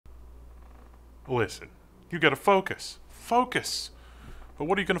Listen, you gotta focus. Focus. But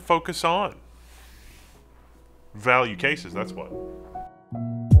what are you gonna focus on? Value cases, that's what.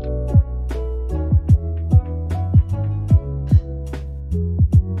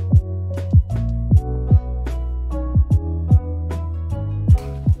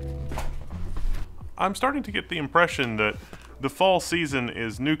 I'm starting to get the impression that the fall season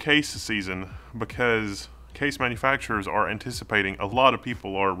is new case season because case manufacturers are anticipating a lot of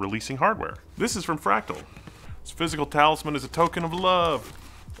people are releasing hardware. This is from Fractal. This physical talisman is a token of love,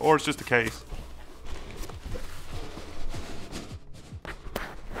 or it's just a case.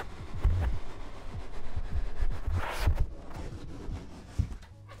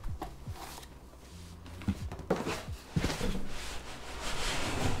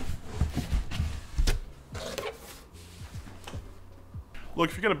 Look,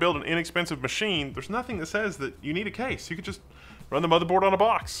 if you're going to build an inexpensive machine, there's nothing that says that you need a case. You could just run the motherboard on a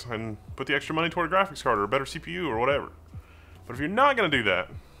box and put the extra money toward a graphics card or a better CPU or whatever. But if you're not going to do that,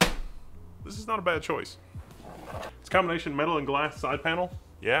 this is not a bad choice. It's a combination metal and glass side panel.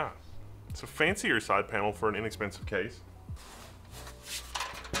 Yeah, it's a fancier side panel for an inexpensive case.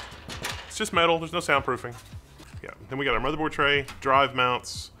 It's just metal, there's no soundproofing. Yeah, then we got our motherboard tray, drive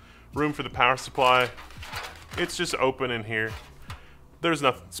mounts, room for the power supply. It's just open in here. There's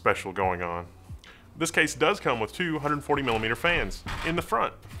nothing special going on. This case does come with two 140mm fans in the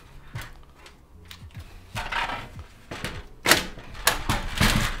front.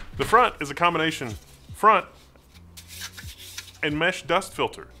 The front is a combination front and mesh dust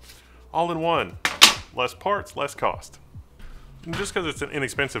filter, all in one. Less parts, less cost. And just because it's an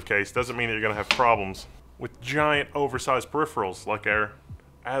inexpensive case doesn't mean that you're going to have problems with giant oversized peripherals like our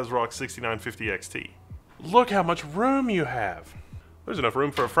ASRock 6950 XT. Look how much room you have. There's enough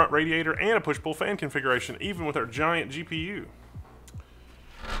room for a front radiator and a push-pull fan configuration, even with our giant GPU.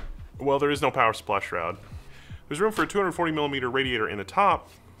 Well, there is no power supply shroud. There's room for a 240mm radiator in the top,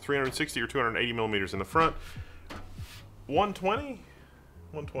 360 or 280mm in the front,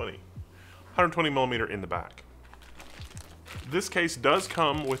 120mm in the back. This case does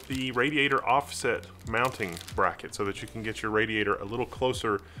come with the radiator offset mounting bracket so that you can get your radiator a little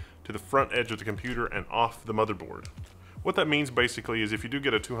closer to the front edge of the computer and off the motherboard. What that means basically is if you do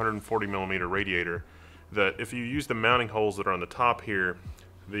get a 240mm radiator, that if you use the mounting holes that are on the top here,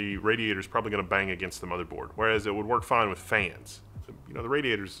 the radiator is probably going to bang against the motherboard, whereas it would work fine with fans. You know, the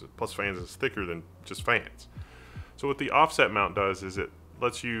radiators plus fans is thicker than just fans. So what the offset mount does is it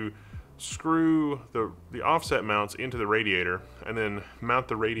lets you screw the offset mounts into the radiator and then mount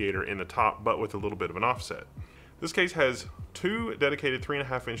the radiator in the top, but with a little bit of an offset. This case has 2 dedicated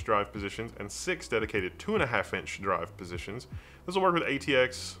 3.5-inch drive positions and 6 dedicated 2.5-inch drive positions. This will work with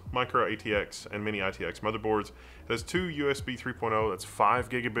ATX, Micro ATX, and Mini ITX motherboards. It has 2 USB 3.0, that's 5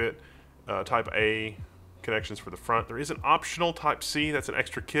 gigabit Type A connections for the front. There is an optional Type C, that's an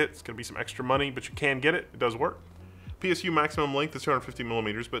extra kit. It's going to be some extra money, but you can get it. It does work. PSU maximum length is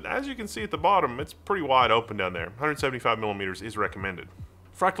 250mm, but as you can see at the bottom, it's pretty wide open down there. 175mm is recommended.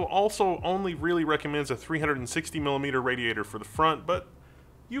 Fractal also only really recommends a 360mm radiator for the front, but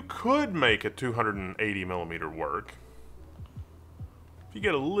you could make a 280mm work if you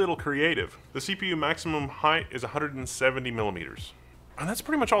get a little creative. The CPU maximum height is 170mm, and that's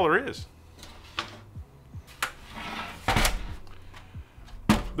pretty much all there is.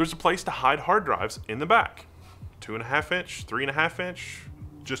 There's a place to hide hard drives in the back. 2.5-inch, 3.5-inch,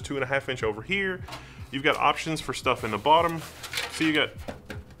 just 2.5-inch over here. You've got options for stuff in the bottom. So you got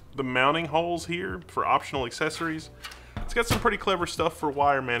the mounting holes here for optional accessories. It's got some pretty clever stuff for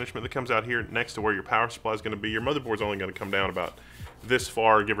wire management that comes out here next to where your power supply is going to be. Your motherboard's only going to come down about this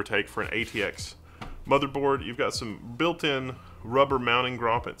far, give or take, for an ATX motherboard. You've got some built-in rubber mounting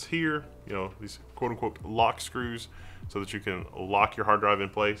grommets here, you know, these quote-unquote lock screws so that you can lock your hard drive in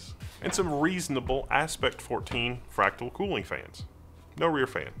place, and some reasonable Aspect 14 Fractal cooling fans. No rear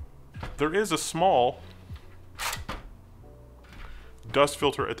fan. There is a small dust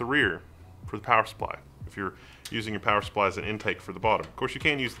filter at the rear for the power supply if you're using your power supply as an intake for the bottom. Of course, you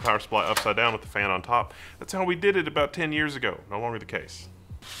can use the power supply upside down with the fan on top. That's how we did it about 10 years ago. No longer the case.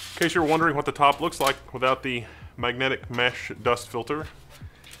 In case you're wondering what the top looks like without the magnetic mesh dust filter,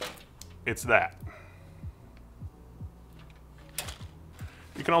 it's that.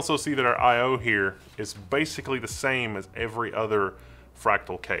 You can also see that our I/O here is basically the same as every other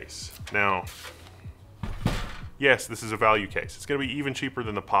Fractal case. Now, yes, this is a value case. It's going to be even cheaper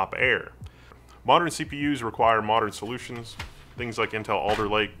than the Pop Air. Modern CPUs require modern solutions. Things like Intel Alder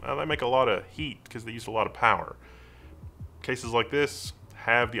Lake, they make a lot of heat because they use a lot of power. Cases like this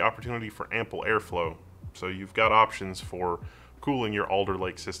have the opportunity for ample airflow, so you've got options for cooling your Alder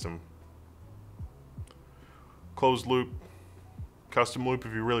Lake system closed loop, custom loop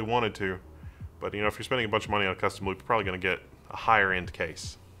if you really wanted to. But you know, if you're spending a bunch of money on a custom loop, you're probably going to get a higher end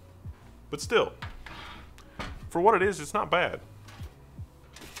case. But still, for what it is, it's not bad.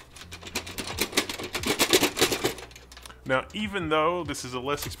 Now, even though this is a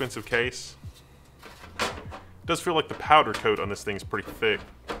less expensive case, it does feel like the powder coat on this thing is pretty thick.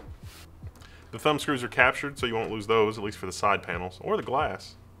 The thumb screws are captured, so you won't lose those, at least for the side panels, or the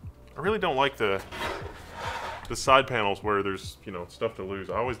glass. I really don't like the side panels where there's, you know, stuff to lose.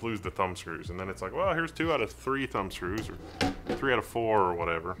 I always lose the thumb screws, and then it's like, well, here's 2 out of 3 thumb screws, or 3 out of 4, or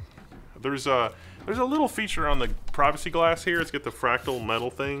whatever. There's a little feature on the privacy glass here. It's got the fractal metal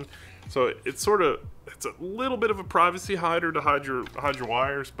thing, so it's a little bit of a privacy hider to hide your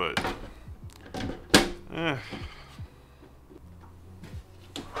wires, but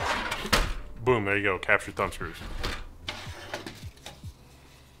boom, there you go, captured thumb screws.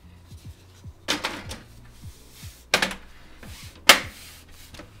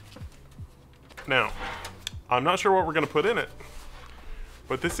 Now, I'm not sure what we're going to put in it,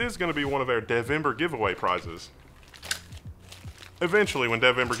 but this is going to be one of our Devember giveaway prizes. Eventually, when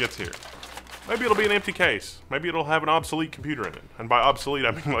Devember gets here. Maybe it'll be an empty case. Maybe it'll have an obsolete computer in it. And by obsolete,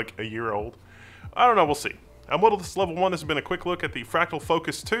 I mean like a year old. I don't know, we'll see. And what this level 1 has been a quick look at the Fractal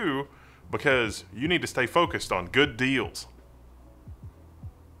Focus 2, because you need to stay focused on good deals.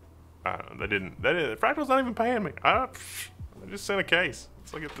 Fractal's not even paying me. I just sent a case.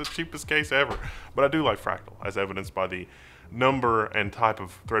 It's like the cheapest case ever. But I do like Fractal, as evidenced by the number and type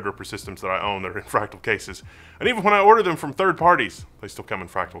of Threadripper systems that I own that are in Fractal cases. And even when I order them from third parties, they still come in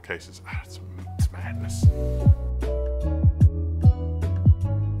Fractal cases. It's madness.